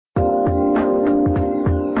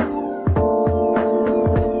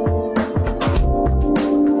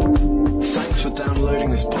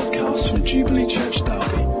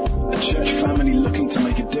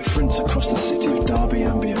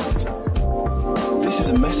is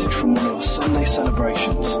a message from one of our Sunday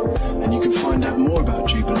celebrations, and you can find out more about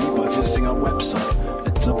Jubilee by visiting our website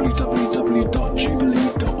at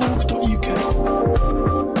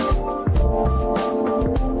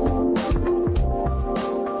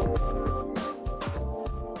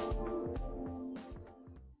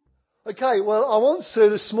Okay, well, I want to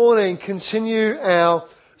this morning continue our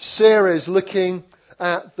series looking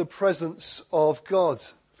at the presence of God.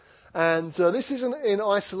 And this isn't in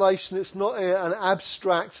isolation, it's not an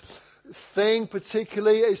abstract thing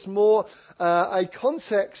particularly, it's more a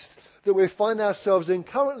context that we find ourselves in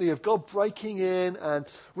currently of God breaking in and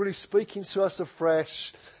really speaking to us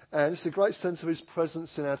afresh, and it's a great sense of His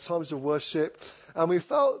presence in our times of worship. And we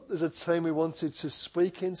felt as a team we wanted to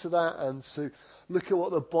speak into that and to look at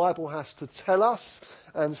what the Bible has to tell us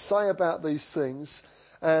and say about these things.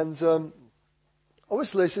 And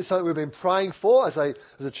obviously, this is something we've been praying for as a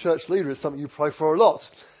church leader. It's something you pray for a lot,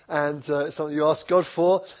 and it's something you ask God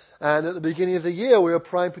for. And at the beginning of the year, we were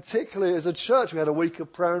praying particularly as a church. We had a week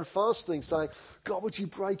of prayer and fasting, saying, "God, would you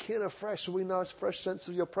break in afresh? And we know it's a fresh sense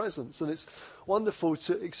of your presence." And it's wonderful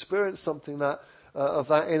to experience something of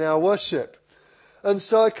that in our worship. And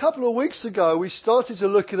so a couple of weeks ago, we started to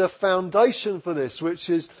look at a foundation for this,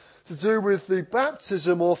 which is to do with the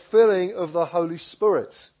baptism or filling of the Holy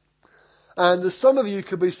Spirit. And some of you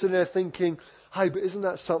could be sitting there thinking, "Hey, but isn't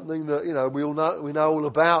that something that we know all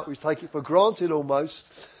about? We take it for granted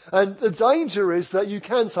almost." And the danger is that you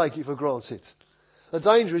can take it for granted. The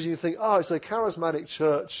danger is you think, "Oh, it's a charismatic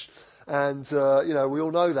church, and we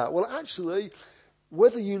all know that." Well, actually,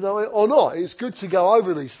 whether you know it or not, it's good to go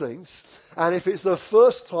over these things. And if it's the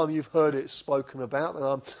first time you've heard it spoken about, then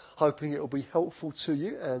I'm hoping it will be helpful to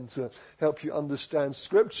you and help you understand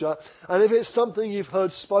Scripture. And if it's something you've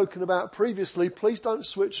heard spoken about previously, please don't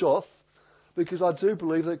switch off, because I do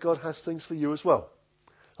believe that God has things for you as well.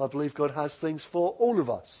 I believe God has things for all of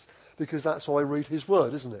us, because that's why we read His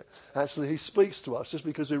Word, isn't it? Actually, He speaks to us. Just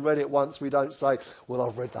because we read it once, we don't say, "Well,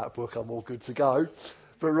 I've read that book, I'm all good to go."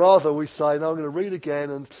 But rather we say, "No, I'm going to read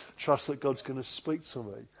again and trust that God's going to speak to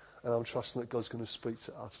me." And I'm trusting that God's going to speak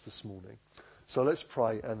to us this morning. So let's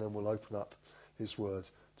pray, and then we'll open up His Word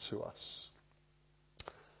to us.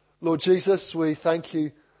 Lord Jesus, we thank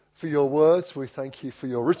you for your words. We thank you for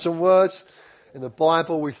your written words in the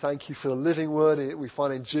Bible. We thank you for the living word we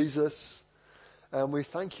find in Jesus. And we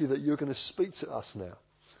thank you that you're going to speak to us now.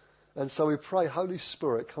 And so we pray, Holy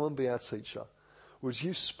Spirit, come and be our teacher. Would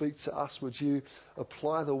you speak to us? Would you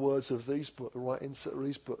apply the words of this book right into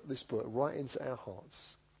our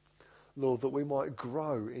hearts? Lord, that we might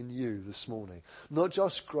grow in you this morning. Not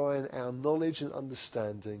just grow in our knowledge and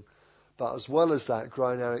understanding, but as well as that, grow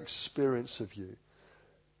in our experience of you.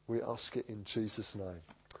 We ask it in Jesus' name.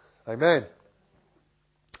 Amen.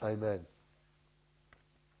 Amen.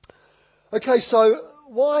 Okay, so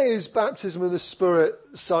why is baptism in the Spirit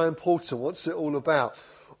so important? What's it all about?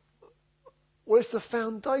 Well, it's the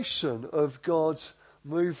foundation of God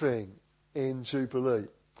moving in Jubilee.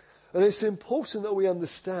 And it's important that we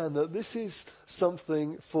understand that this is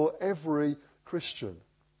something for every Christian.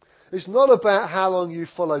 It's not about how long you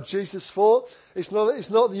follow Jesus for. It's not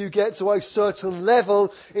that you get to a certain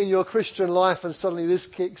level in your Christian life and suddenly this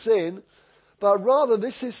kicks in. But rather,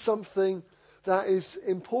 this is something that is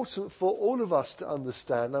important for all of us to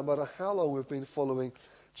understand, no matter how long we've been following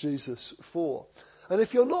Jesus for. And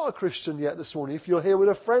if you're not a Christian yet this morning, if you're here with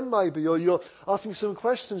a friend maybe, or you're asking some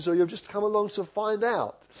questions, or you've just come along to find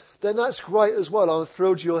out, then that's great as well. I'm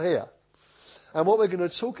thrilled you're here. And what we're going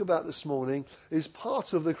to talk about this morning is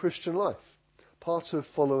part of the Christian life, part of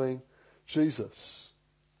following Jesus.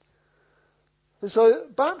 And so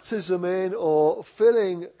baptism in or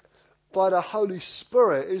filling by the Holy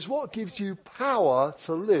Spirit is what gives you power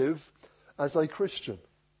to live as a Christian.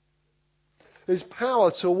 It's power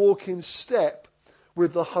to walk in step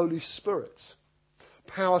with the Holy Spirit.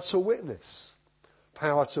 Power to witness.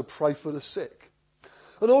 Power to pray for the sick.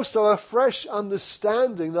 And also a fresh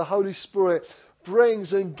understanding the Holy Spirit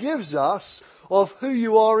brings and gives us of who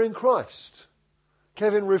you are in Christ.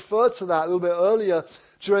 Kevin referred to that a little bit earlier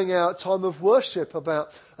during our time of worship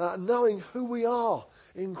about knowing who we are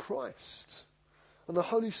in Christ. And the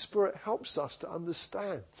Holy Spirit helps us to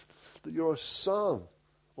understand that you're a son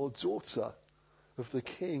or daughter of the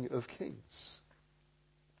King of Kings.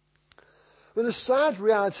 But the sad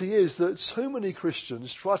reality is that too many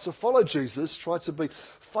Christians try to follow Jesus, try to be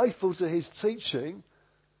faithful to his teaching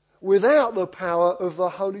without the power of the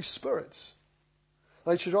Holy Spirit.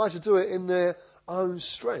 They try to do it in their own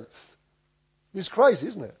strength. It's crazy,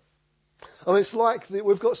 isn't it? I mean, it's like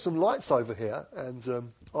we've got some lights over here,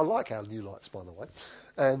 and I like our new lights, by the way.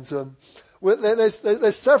 And Well,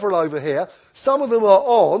 there's several over here. Some of them are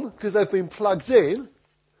on because they've been plugged in,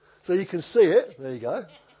 so you can see it. There you go.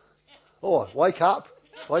 Oh, wake up,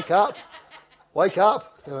 wake up, wake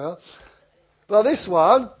up. There we are. But this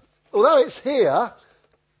one, although it's here,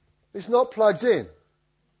 it's not plugged in.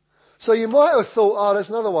 So you might have thought, oh, there's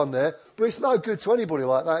another one there, but it's no good to anybody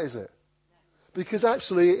like that, is it? Because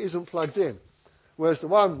actually it isn't plugged in. Whereas the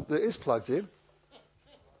one that is plugged in,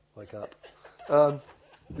 wake up,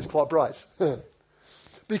 is quite bright.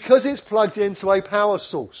 Because it's plugged into a power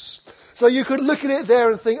source. So you could look at it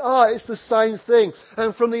there and think, it's the same thing.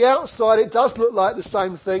 And from the outside it does look like the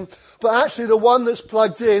same thing. But actually the one that's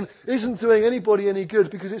plugged in isn't doing anybody any good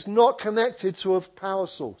because it's not connected to a power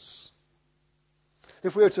source.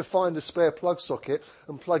 If we were to find a spare plug socket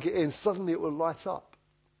and plug it in, suddenly it will light up.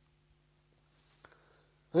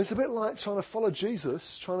 And it's a bit like trying to follow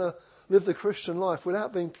Jesus, trying to live the Christian life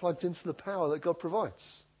without being plugged into the power that God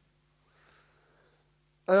provides.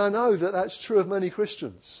 And I know that that's true of many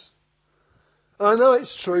Christians. And I know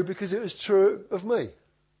it's true because it was true of me.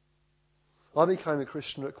 I became a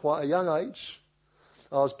Christian at quite a young age.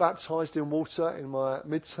 I was baptised in water in my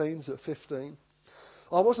mid-teens at 15.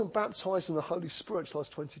 I wasn't baptised in the Holy Spirit till I was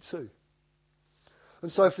 22.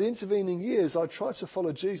 And so for the intervening years, I tried to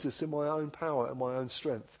follow Jesus in my own power and my own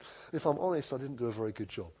strength. And if I'm honest, I didn't do a very good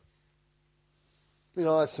job. You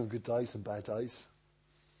know, I had some good days and bad days.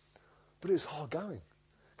 But it was hard going.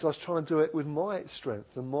 Because I was trying to do it with my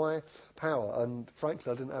strength and my power. And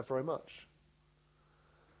frankly, I didn't have very much.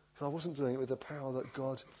 Because I wasn't doing it with the power that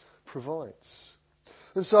God provides.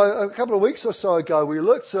 And so a couple of weeks or so ago, we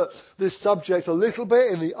looked at this subject a little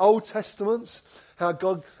bit in the Old Testament, how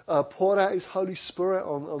God poured out his Holy Spirit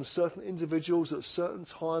on certain individuals at certain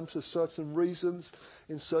times for certain reasons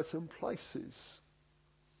in certain places.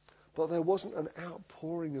 But there wasn't an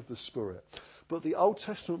outpouring of the Spirit. But the Old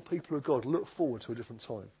Testament people of God looked forward to a different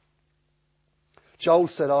time. Joel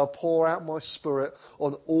said, I'll pour out my Spirit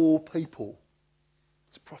on all people.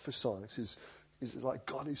 It's prophesying. It's like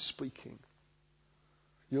God is speaking.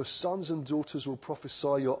 Your sons and daughters will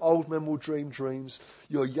prophesy. Your old men will dream dreams.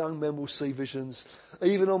 Your young men will see visions.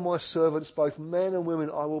 Even on my servants, both men and women,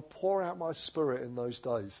 I will pour out my Spirit in those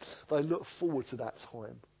days. They look forward to that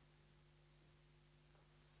time.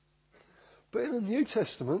 But in the New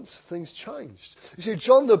Testament, things changed. You see,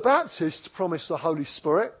 John the Baptist promised the Holy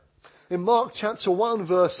Spirit. In Mark chapter 1,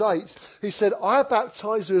 verse 8, he said, I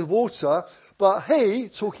baptize you with water, but he,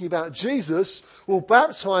 talking about Jesus, will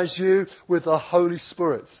baptize you with the Holy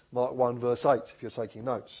Spirit. Mark 1, verse 8, if you're taking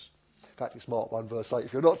notes. In fact, it's Mark 1, verse 8,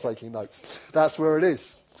 if you're not taking notes. That's where it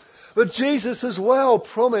is. But Jesus as well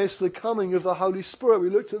promised the coming of the Holy Spirit. We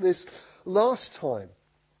looked at this last time.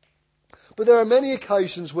 But there are many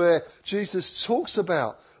occasions where Jesus talks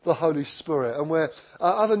about the Holy Spirit and where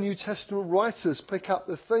other New Testament writers pick up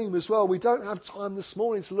the theme as well. We don't have time this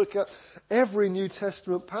morning to look at every New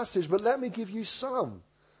Testament passage, but let me give you some.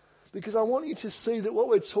 Because I want you to see that what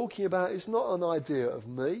we're talking about is not an idea of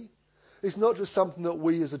me. It's not just something that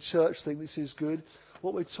we as a church think this is good.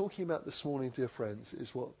 What we're talking about this morning, dear friends,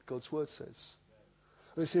 is what God's Word says.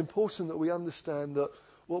 And it's important that we understand that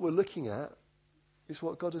what we're looking at is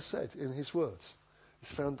what God has said in his words.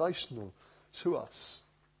 It's foundational to us.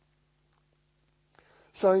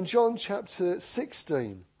 So in John chapter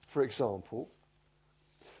 16, for example,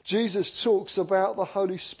 Jesus talks about the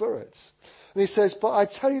Holy Spirit. And he says, but I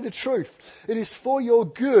tell you the truth, it is for your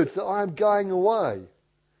good that I am going away.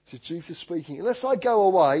 This is Jesus speaking. Unless I go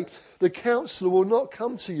away, the Counselor will not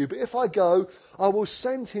come to you. But if I go, I will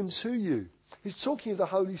send him to you. He's talking of the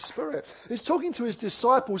Holy Spirit. He's talking to his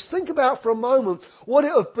disciples. Think about for a moment what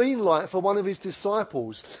it would have been like for one of his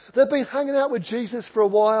disciples. They'd been hanging out with Jesus for a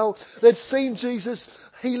while. They'd seen Jesus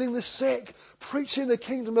healing the sick, preaching the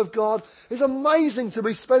kingdom of God. It's amazing to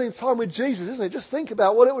be spending time with Jesus, isn't it? Just think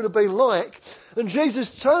about what it would have been like. And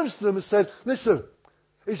Jesus turns to them and said, listen,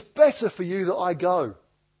 it's better for you that I go.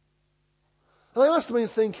 And they must have been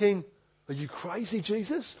thinking, are you crazy,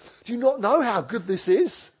 Jesus? Do you not know how good this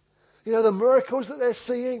is? You know, the miracles that they're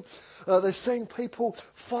seeing people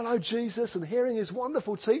follow Jesus and hearing his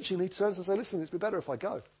wonderful teaching. He turns and says, listen, it's be better if I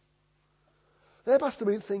go. They must have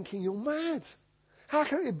been thinking, you're mad. How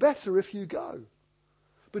can it be better if you go?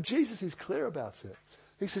 But Jesus is clear about it.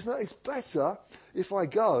 He says, no, it's better if I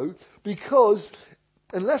go because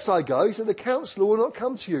unless I go, he said, the Counselor will not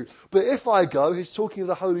come to you. But if I go, he's talking of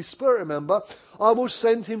the Holy Spirit, remember, I will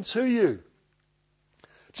send him to you.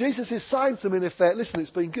 Jesus is saying to them in effect, listen, it's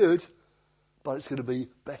been good, but it's going to be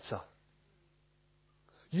better.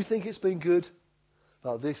 You think it's been good,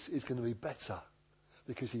 but this is going to be better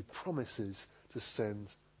because he promises to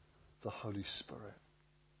send the Holy Spirit.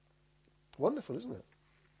 Wonderful, isn't it?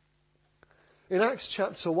 In Acts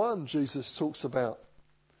chapter 1, Jesus talks about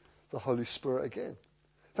the Holy Spirit again.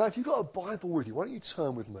 In fact, if you've got a Bible with you, why don't you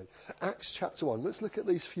turn with me? Acts chapter 1. Let's look at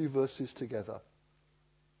these few verses together.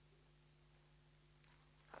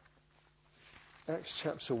 Acts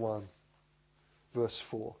chapter 1, verse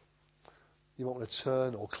 4. You might want to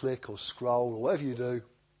turn or click or scroll or whatever you do.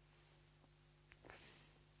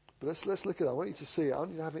 But let's look at it. I want you to see it. I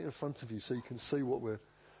want you to have it in front of you so you can see what we're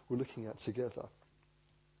looking at together.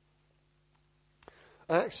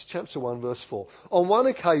 Acts chapter 1, verse 4. On one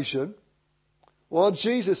occasion, while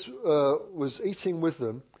Jesus was eating with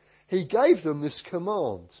them, he gave them this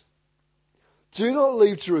command. Do not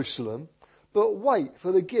leave Jerusalem, but wait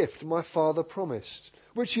for the gift my Father promised,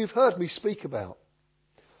 which you've heard me speak about.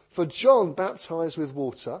 For John baptized with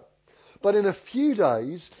water, but in a few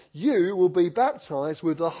days you will be baptized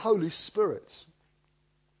with the Holy Spirit.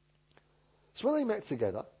 So when they met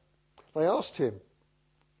together, they asked him,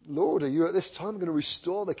 Lord, are you at this time going to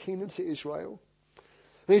restore the kingdom to Israel?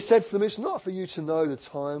 And he said to them, it's not for you to know the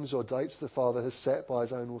times or dates the Father has set by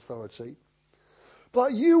his own authority,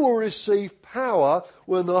 but you will receive power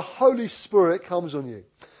when the Holy Spirit comes on you.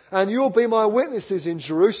 And you will be my witnesses in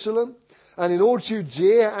Jerusalem and in all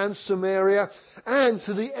Judea and Samaria and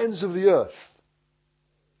to the ends of the earth.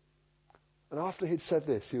 And after he'd said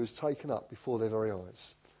this, he was taken up before their very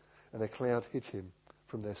eyes, and a cloud hid him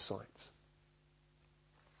from their sight.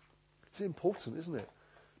 It's important, isn't it?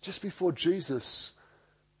 Just before Jesus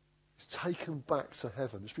is taken back to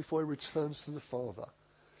heaven, just before he returns to the Father,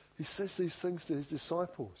 he says these things to his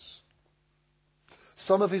disciples.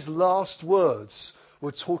 Some of his last words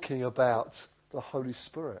were talking about the Holy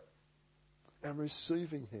Spirit and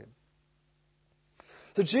receiving him.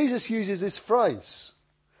 So Jesus uses this phrase,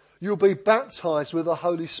 you'll be baptized with the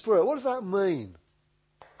Holy Spirit. What does that mean?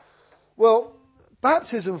 Well,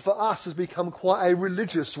 baptism for us has become quite a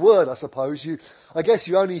religious word, I suppose. I guess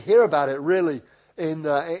you only hear about it really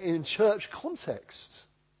in church context.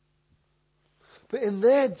 But in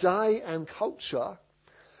their day and culture,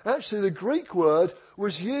 actually the Greek word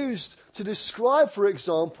was used to describe, for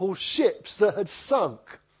example, ships that had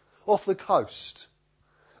sunk off the coast.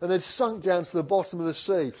 And they'd sunk down to the bottom of the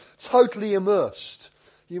sea, totally immersed.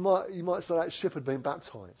 You might say that ship had been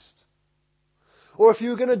baptized. Or if you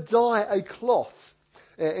were going to dye a cloth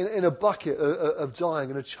in a bucket of dye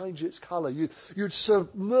and going to change its colour, you'd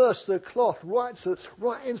submerge the cloth right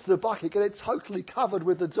into the bucket, get it totally covered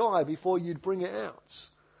with the dye before you'd bring it out.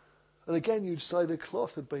 And again, you'd say the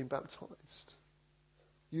cloth had been baptized.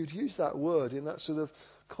 You'd use that word in that sort of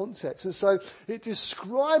context. And so it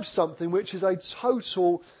describes something which is a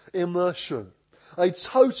total immersion, a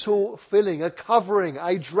total filling, a covering,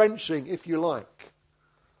 a drenching, if you like,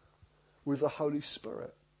 with the Holy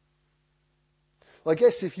Spirit. I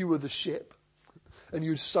guess if you were the ship and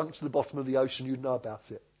you'd sunk to the bottom of the ocean, you'd know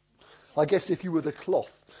about it. I guess if you were the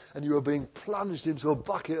cloth and you were being plunged into a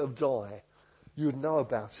bucket of dye, you would know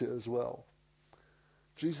about it as well.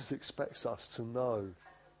 Jesus expects us to know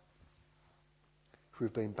if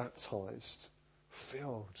we've been baptized,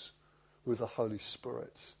 filled with the Holy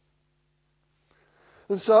Spirit.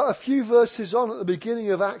 And so a few verses on at the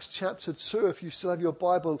beginning of Acts chapter 2, if you still have your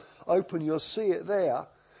Bible open, you'll see it there.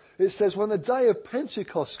 It says, when the day of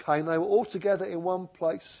Pentecost came, they were all together in one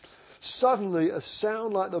place. Suddenly a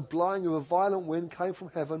sound like the blowing of a violent wind came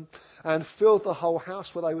from heaven and filled the whole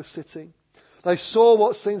house where they were sitting. They saw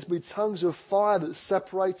what seemed to be tongues of fire that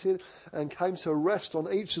separated and came to rest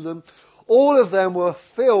on each of them. All of them were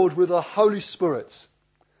filled with the Holy Spirit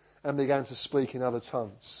and began to speak in other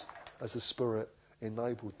tongues as the Spirit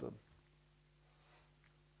enabled them.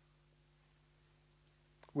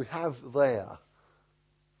 We have there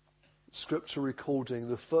Scripture recording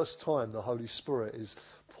the first time the Holy Spirit is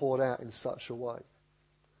poured out in such a way.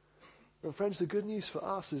 And friends, the good news for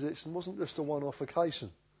us is it wasn't just a one-off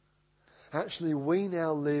occasion. Actually, we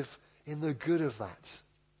now live in the good of that.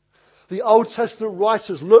 The Old Testament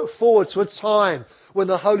writers look forward to a time when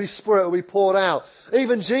the Holy Spirit will be poured out.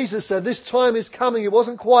 Even Jesus said, this time is coming. It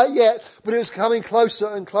wasn't quite yet, but it was coming closer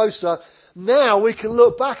and closer. Now we can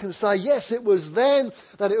look back and say, yes, it was then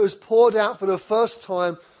that it was poured out for the first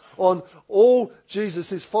time on all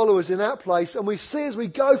Jesus' followers in that place. And we see as we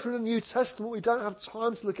go through the New Testament, we don't have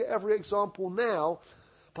time to look at every example now,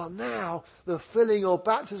 but now the filling or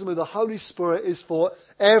baptism with the Holy Spirit is for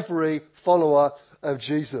every follower of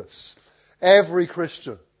Jesus. Every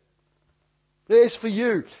Christian. It is for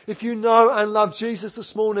you. If you know and love Jesus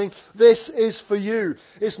this morning, this is for you.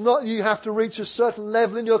 It's not you have to reach a certain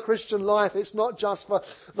level in your Christian life. It's not just for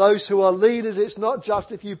those who are leaders. It's not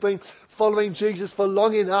just if you've been following Jesus for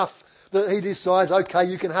long enough. that he decides, okay,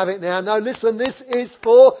 you can have it now. No, listen, this is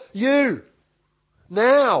for you.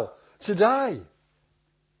 Now, today.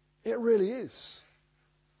 It really is.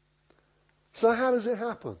 So how does it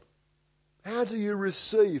happen? How do you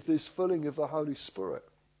receive this filling of the Holy Spirit?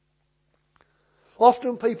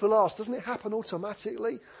 Often people ask, doesn't it happen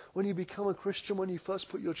automatically when you become a Christian, when you first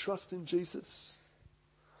put your trust in Jesus?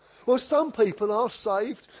 Well, some people are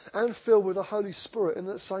saved and filled with the Holy Spirit in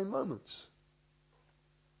that same moment.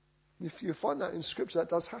 If you find that in Scripture, that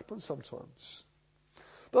does happen sometimes.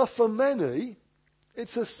 But for many,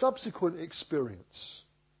 it's a subsequent experience.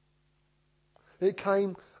 It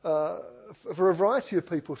came for a variety of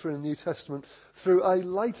people through the New Testament through a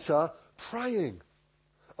later praying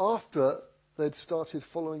after they'd started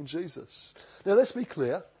following Jesus. Now, let's be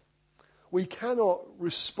clear. We cannot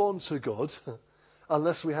respond to God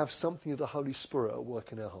unless we have something of the Holy Spirit at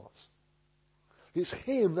work in our hearts. It's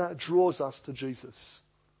Him that draws us to Jesus.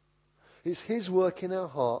 It's His work in our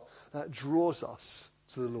heart that draws us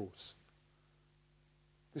to the Lord.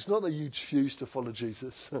 It's not that you choose to follow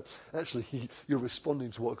Jesus. Actually, you're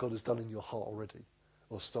responding to what God has done in your heart already,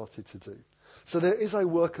 or started to do. So there is a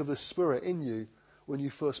work of the Spirit in you when you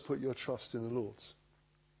first put your trust in the Lord.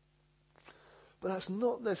 But that's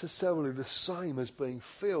not necessarily the same as being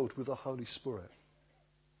filled with the Holy Spirit.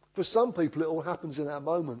 For some people, it all happens in that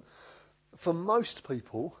moment. For most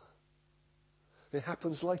people, it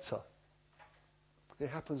happens later. It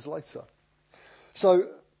happens later. So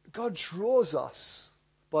God draws us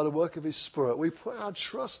by the work of His Spirit. We put our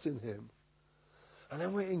trust in Him. And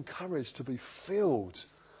then we're encouraged to be filled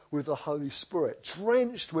with the Holy Spirit,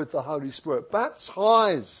 drenched with the Holy Spirit,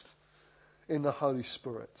 baptized in the Holy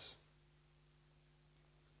Spirit.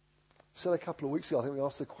 I said a couple of weeks ago, I think we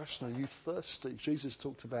asked the question, are you thirsty? Jesus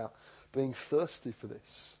talked about being thirsty for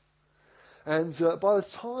this. And by the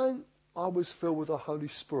time I was filled with the Holy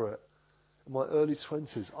Spirit in my early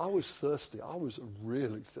 20s, I was thirsty. I was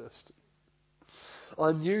really thirsty.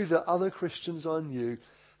 I knew that other Christians I knew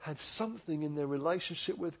had something in their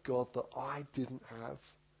relationship with God that I didn't have.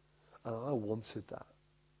 And I wanted that.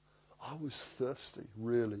 I was thirsty,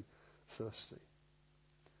 really thirsty.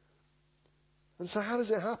 And so how does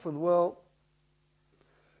it happen? Well,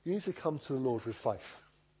 you need to come to the Lord with faith.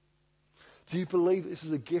 Do you believe this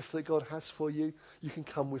is a gift that God has for you? You can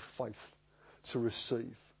come with faith to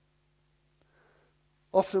receive.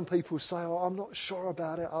 Often people say, oh, I'm not sure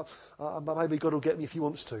about it. But maybe God will get me if He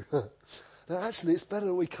wants to. Now, actually, it's better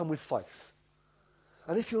that we come with faith.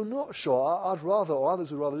 And if you're not sure, I'd rather, or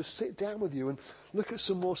others would rather, just sit down with you and look at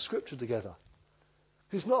some more Scripture together.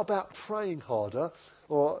 It's not about praying harder,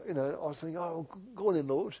 or, I was thinking, oh, go on in,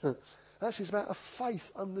 Lord. Actually, it's about a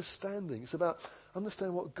faith understanding. It's about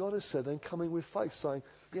understanding what God has said, then coming with faith, saying,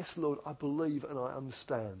 yes, Lord, I believe and I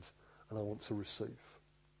understand, and I want to receive.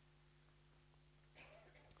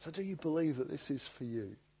 So do you believe that this is for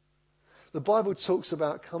you? The Bible talks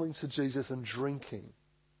about coming to Jesus and drinking.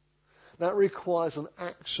 That requires an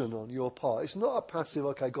action on your part. It's not a passive,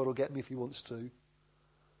 okay, God will get me if He wants to.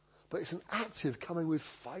 But it's an active coming with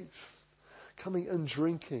faith, coming and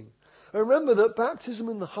drinking. And remember that baptism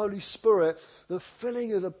in the Holy Spirit, the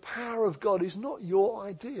filling of the power of God, is not your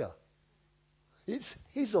idea. It's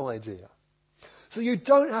His idea. So you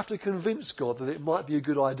don't have to convince God that it might be a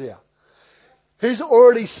good idea. He's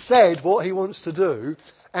already said what He wants to do.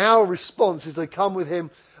 Our response is to come with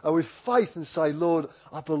Him with faith and say, Lord,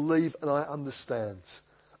 I believe and I understand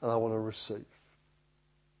and I want to receive.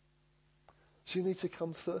 So you need to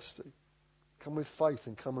come thirsty. Come with faith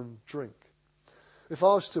and come and drink. If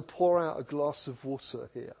I was to pour out a glass of water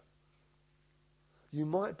here, you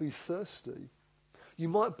might be thirsty. You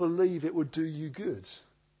might believe it would do you good.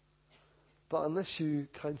 But unless you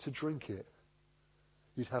came to drink it,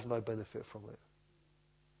 you'd have no benefit from it.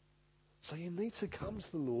 So you need to come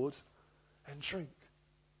to the Lord and drink.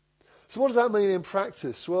 So what does that mean in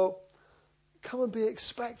practice? Well, come and be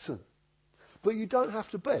expectant. But you don't have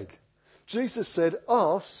to beg. Jesus said,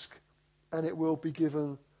 ask and it will be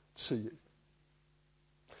given to you.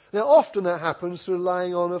 Now, often that happens through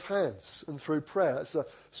laying on of hands and through prayer. It's a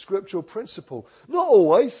scriptural principle. Not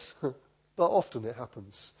always, but often it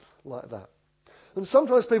happens like that. And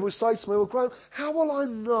sometimes people say to me, well, Graham, how will I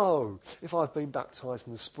know if I've been baptised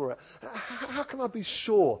in the Spirit? How can I be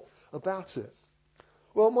sure about it?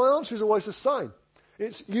 Well, my answer is always the same.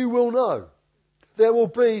 It's you will know. There will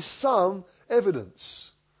be some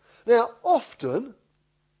evidence. Now, often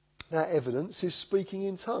that evidence is speaking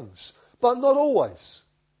in tongues, but not always.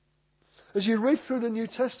 As you read through the New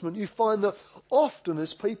Testament, you find that often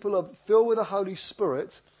as people are filled with the Holy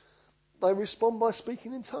Spirit, they respond by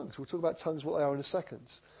speaking in tongues. We'll talk about tongues, what they are in a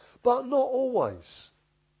second. But not always.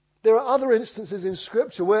 There are other instances in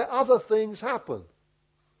Scripture where other things happen.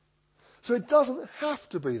 So it doesn't have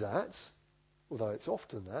to be that, although it's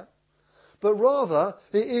often that, but rather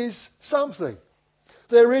it is something.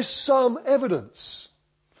 There is some evidence.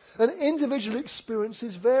 And individual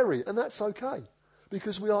experiences vary, and that's okay,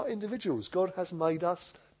 because we are individuals. God has made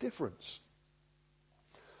us different.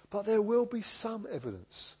 But there will be some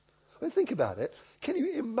evidence. I mean, think about it. Can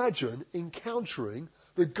you imagine encountering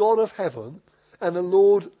the God of heaven and the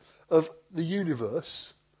Lord of the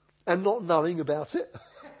universe and not knowing about it?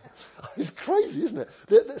 It's crazy, isn't it?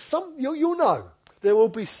 You'll know. There will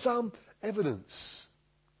be some evidence.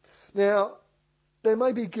 Now, there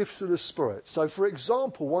may be gifts of the Spirit. So, for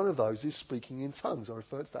example, one of those is speaking in tongues. I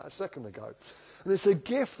referred to that a second ago. And it's a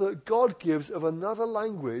gift that God gives of another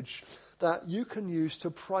language that you can use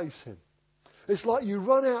to praise him. It's like you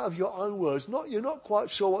run out of your own words. You're not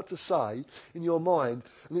quite sure what to say in your mind.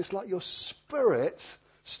 And it's like your spirit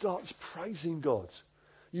starts praising God,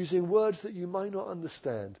 using words that you may not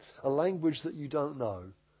understand, a language that you don't know,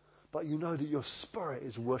 but you know that your spirit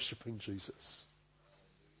is worshipping Jesus.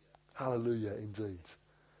 Hallelujah, indeed.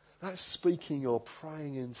 That's speaking or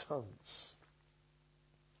praying in tongues.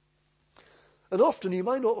 And often you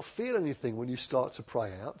may not feel anything when you start to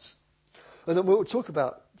pray out. And then we'll talk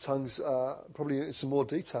about tongues probably in some more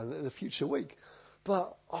detail in a future week.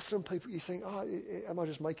 But often you think, am I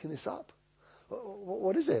just making this up?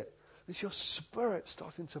 What is it? It's your spirit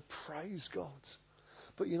starting to praise God.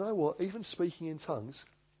 But you know what? Even speaking in tongues,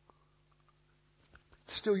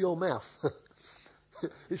 it's still your mouth.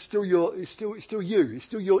 It's still you. It's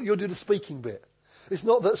still you'll do the speaking bit. It's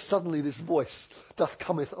not that suddenly this voice doth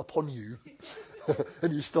cometh upon you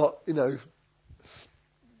and you start,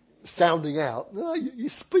 sounding out. No, you're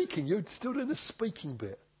speaking. You're still doing the speaking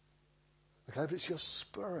bit. Okay, but it's your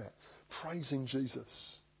spirit praising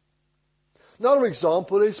Jesus. Another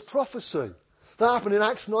example is prophecy. That happened in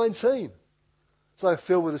Acts 19. So they were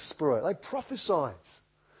filled with the Spirit. They prophesied.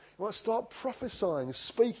 You might start prophesying,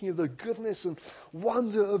 speaking of the goodness and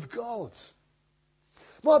wonder of God.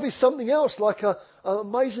 Might be something else like an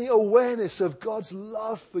amazing awareness of God's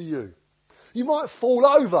love for you. You might fall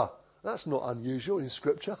over. That's not unusual in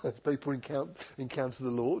Scripture as people encounter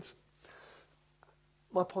the Lord.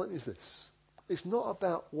 My point is this. It's not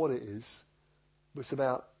about what it is, but it's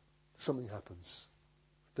about something happens.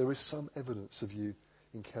 There is some evidence of you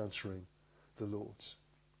encountering the Lord.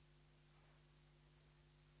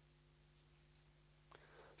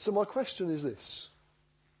 So my question is this.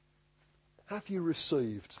 Have you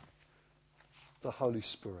received the Holy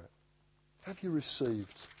Spirit? Have you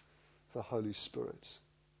received the Holy Spirit?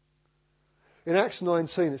 In Acts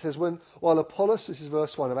 19 it says, while Apollos, this is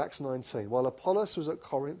verse 1 of Acts 19, while Apollos was at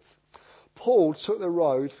Corinth, Paul took the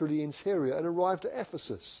road through the interior and arrived at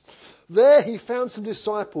Ephesus. There he found some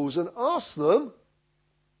disciples and asked them,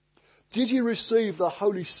 did you receive the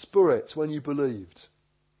Holy Spirit when you believed?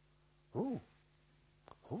 Oh,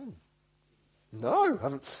 no, I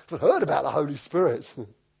haven't heard about the Holy Spirit,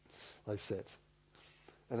 they said.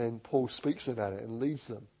 And then Paul speaks about it and leads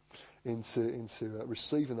them into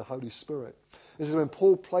receiving the Holy Spirit. It says when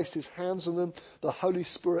Paul placed his hands on them, the Holy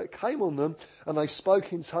Spirit came on them and they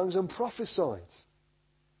spoke in tongues and prophesied.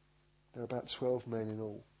 There are about 12 men in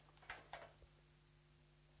all.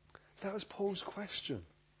 That was Paul's question.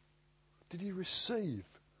 Did you receive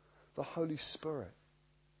the Holy Spirit?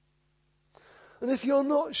 And if you're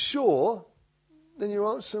not sure, then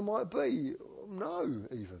your answer might be no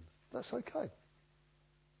even. That's okay.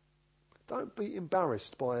 Don't be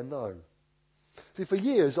embarrassed by a no. See, for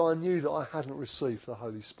years I knew that I hadn't received the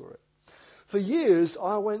Holy Spirit. For years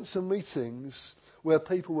I went to meetings where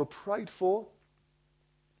people were prayed for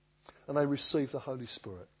and they received the Holy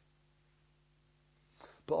Spirit.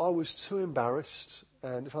 But I was too embarrassed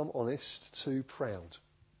and, if I'm honest, too proud.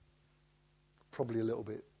 Probably a little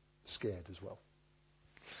bit scared as well.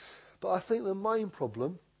 But I think the main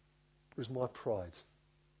problem was my pride.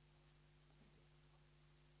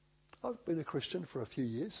 I've been a Christian for a few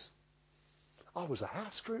years. I was a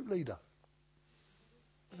house group leader.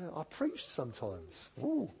 I preached sometimes.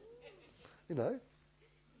 Ooh.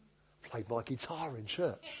 Played my guitar in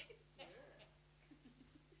church.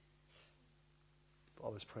 But I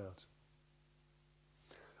was proud.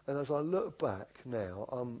 And as I look back now,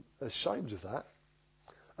 I'm ashamed of that.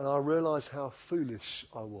 And I realise how foolish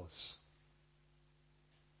I was.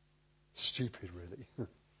 Stupid, really.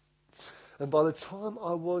 And by the time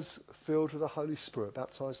I was filled with the Holy Spirit,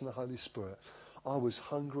 baptised in the Holy Spirit, I was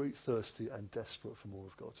hungry, thirsty and desperate for more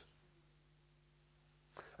of God.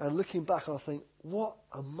 And looking back, I think, what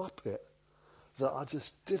a muppet that I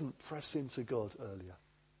just didn't press into God earlier.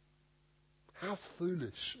 How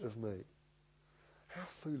foolish of me. How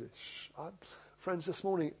foolish. Friends, this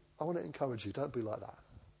morning, I want to encourage you, don't be like that.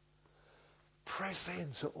 Press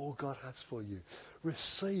into all God has for you.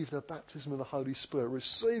 Receive the baptism of the Holy Spirit.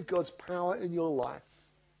 Receive God's power in your life.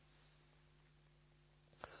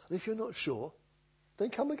 And if you're not sure, then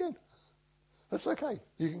come again. That's okay.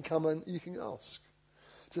 You can come and you can ask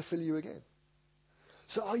to fill you again.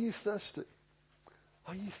 So are you thirsty?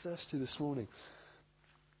 Are you thirsty this morning?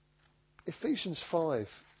 Ephesians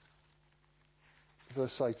 5,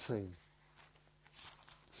 verse 18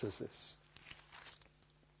 says this.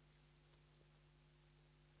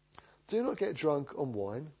 Do not get drunk on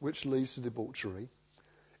wine, which leads to debauchery.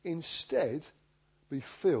 Instead, be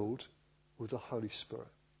filled with the Holy Spirit.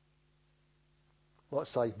 I might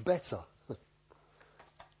say better.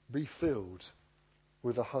 Be filled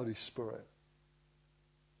with the Holy Spirit.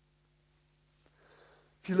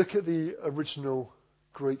 If you look at the original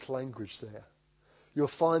Greek language there, you'll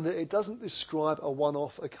find that it doesn't describe a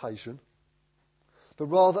one-off occasion, but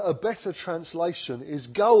rather a better translation is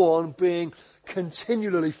go on being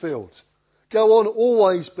continually filled. Go on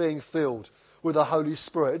always being filled with the Holy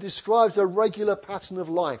Spirit. It describes a regular pattern of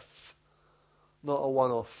life, not a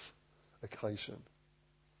one-off occasion.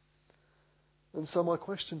 And so my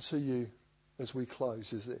question to you as we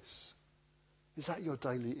close is this. Is that your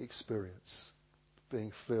daily experience,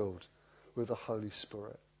 being filled with the Holy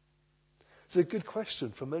Spirit? It's a good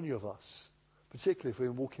question for many of us, particularly if we've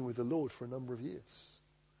been walking with the Lord for a number of years.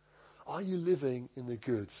 Are you living in the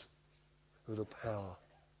good of the power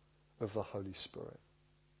of the Holy Spirit?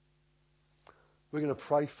 We're going to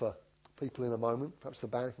pray for people in a moment. Perhaps the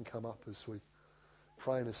band can come up as we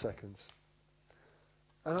pray in a second.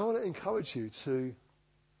 And I want to encourage you to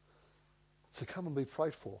come and be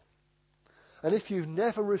prayed for. And if you've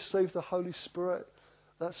never received the Holy Spirit,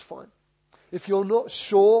 that's fine. If you're not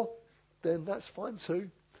sure, then that's fine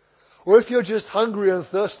too. Or if you're just hungry and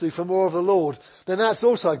thirsty for more of the Lord, then that's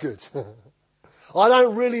also good. I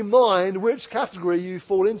don't really mind which category you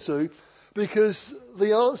fall into, because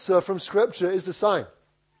the answer from Scripture is the same.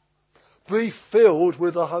 Be filled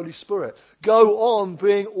with the Holy Spirit. Go on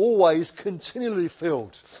being always continually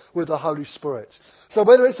filled with the Holy Spirit. So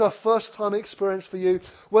whether it's a first time experience for you,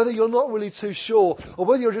 whether you're not really too sure, or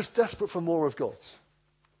whether you're just desperate for more of God,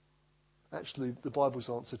 actually the Bible's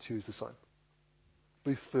answer to you is the same.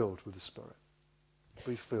 Be filled with the Spirit.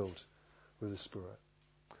 Be filled with the Spirit.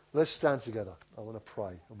 Let's stand together. I want to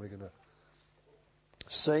pray, and we're going to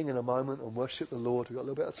sing in a moment and worship the Lord. We've got a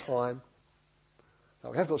little bit of time. Now,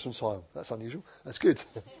 we have got some time. That's unusual. That's good.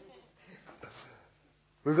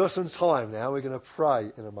 We've got some time now. We're going to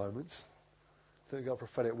pray in a moment. I think we've got a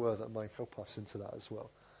prophetic word that may help us into that as well.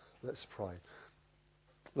 Let's pray.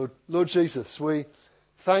 Lord Jesus, we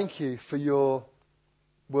thank you for your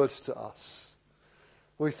words to us.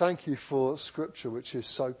 We thank you for Scripture, which is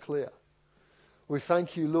so clear. We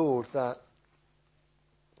thank you, Lord, that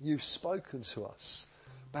you've spoken to us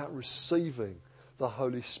about receiving the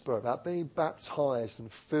Holy Spirit, about being baptized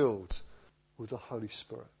and filled with the Holy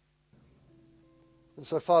Spirit. And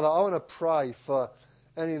so, Father, I want to pray for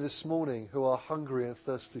any this morning who are hungry and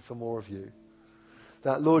thirsty for more of you,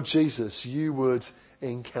 that, Lord Jesus, you would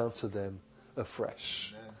encounter them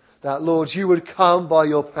afresh. Amen. That, Lord, you would come by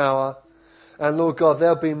your power, and, Lord God,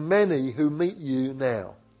 there'll be many who meet you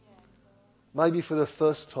now, maybe for the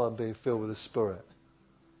first time being filled with the Spirit,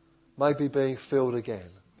 maybe being filled again.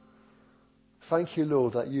 Thank you,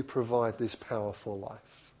 Lord, that you provide this powerful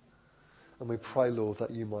life. And we pray, Lord,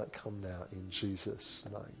 that you might come now in Jesus'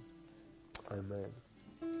 name. Amen.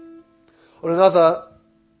 On another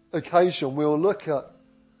occasion, we'll look at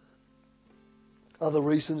other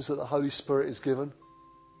reasons that the Holy Spirit is given.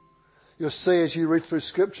 You'll see as you read through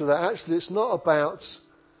Scripture that actually it's not about,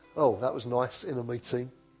 oh, that was nice in a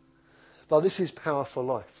meeting. But this is power for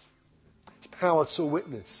life. It's power to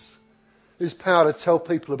witness. It's power to tell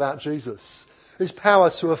people about Jesus. It's power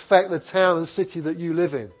to affect the town and city that you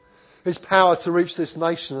live in. It's power to reach this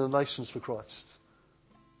nation and the nations for Christ.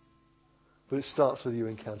 But it starts with you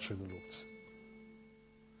encountering the Lord.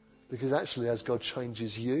 Because actually, as God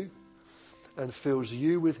changes you and fills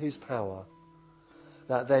you with his power,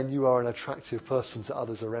 that then you are an attractive person to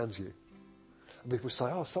others around you. And people say,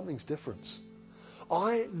 oh, something's different.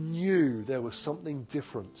 I knew there was something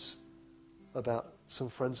different about some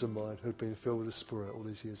friends of mine who'd been filled with the Spirit all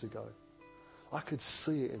these years ago. I could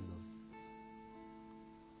see it in them.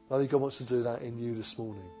 Maybe God wants to do that in you this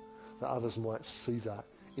morning, that others might see that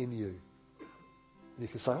in you. And you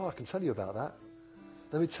can say, oh, I can tell you about that.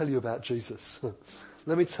 Let me tell you about Jesus.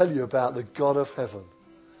 Let me tell you about the God of heaven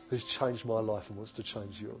who's changed my life and wants to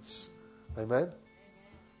change yours. Amen?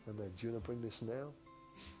 Amen. Do you want to bring this now?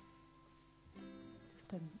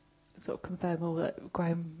 Just sort of confirm all that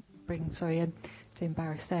Graham brings, to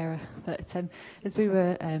embarrass Sarah, but as we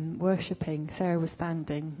were worshipping, Sarah was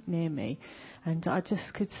standing near me, and I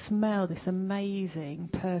just could smell this amazing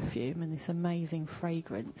perfume and this amazing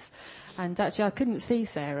fragrance. And actually I couldn't see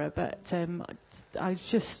Sarah, but I was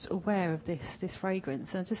just aware of this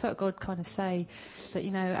fragrance, and I just felt God kind of say that,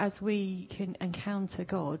 as we can encounter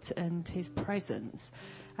God and his presence,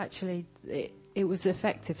 actually it was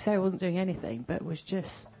effective. Sarah wasn't doing anything, but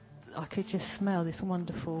I could just smell this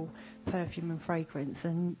wonderful perfume and fragrance,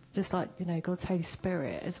 and just like, God's Holy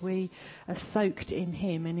Spirit, as we are soaked in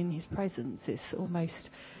him and in his presence, it's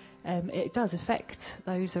almost, it does affect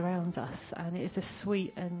those around us, and it's a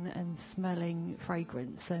sweet and smelling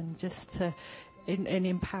fragrance, and it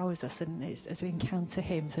empowers us, and as we encounter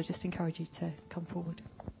him. So I just encourage you to come forward.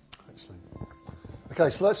 Excellent. Okay,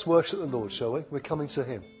 so let's worship the Lord, shall we? We're coming to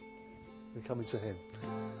him. We're coming to him.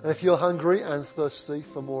 And if you're hungry and thirsty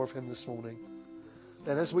for more of him this morning,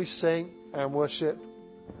 then as we sing and worship,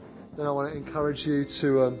 then I want to encourage you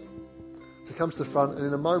to come to the front. And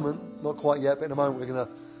in a moment, not quite yet, but in a moment, we're going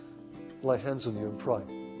to lay hands on you and pray.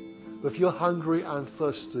 But if you're hungry and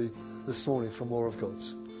thirsty this morning for more of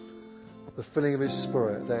God's, the filling of his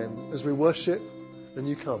Spirit, then as we worship, then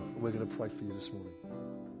you come and we're going to pray for you this morning.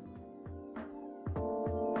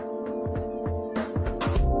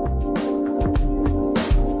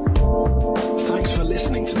 Thanks for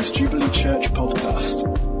listening to this Jubilee Church podcast.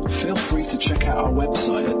 Feel free to check out our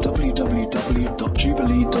website at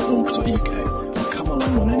www.jubilee.org.uk or come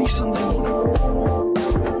along on any Sunday morning.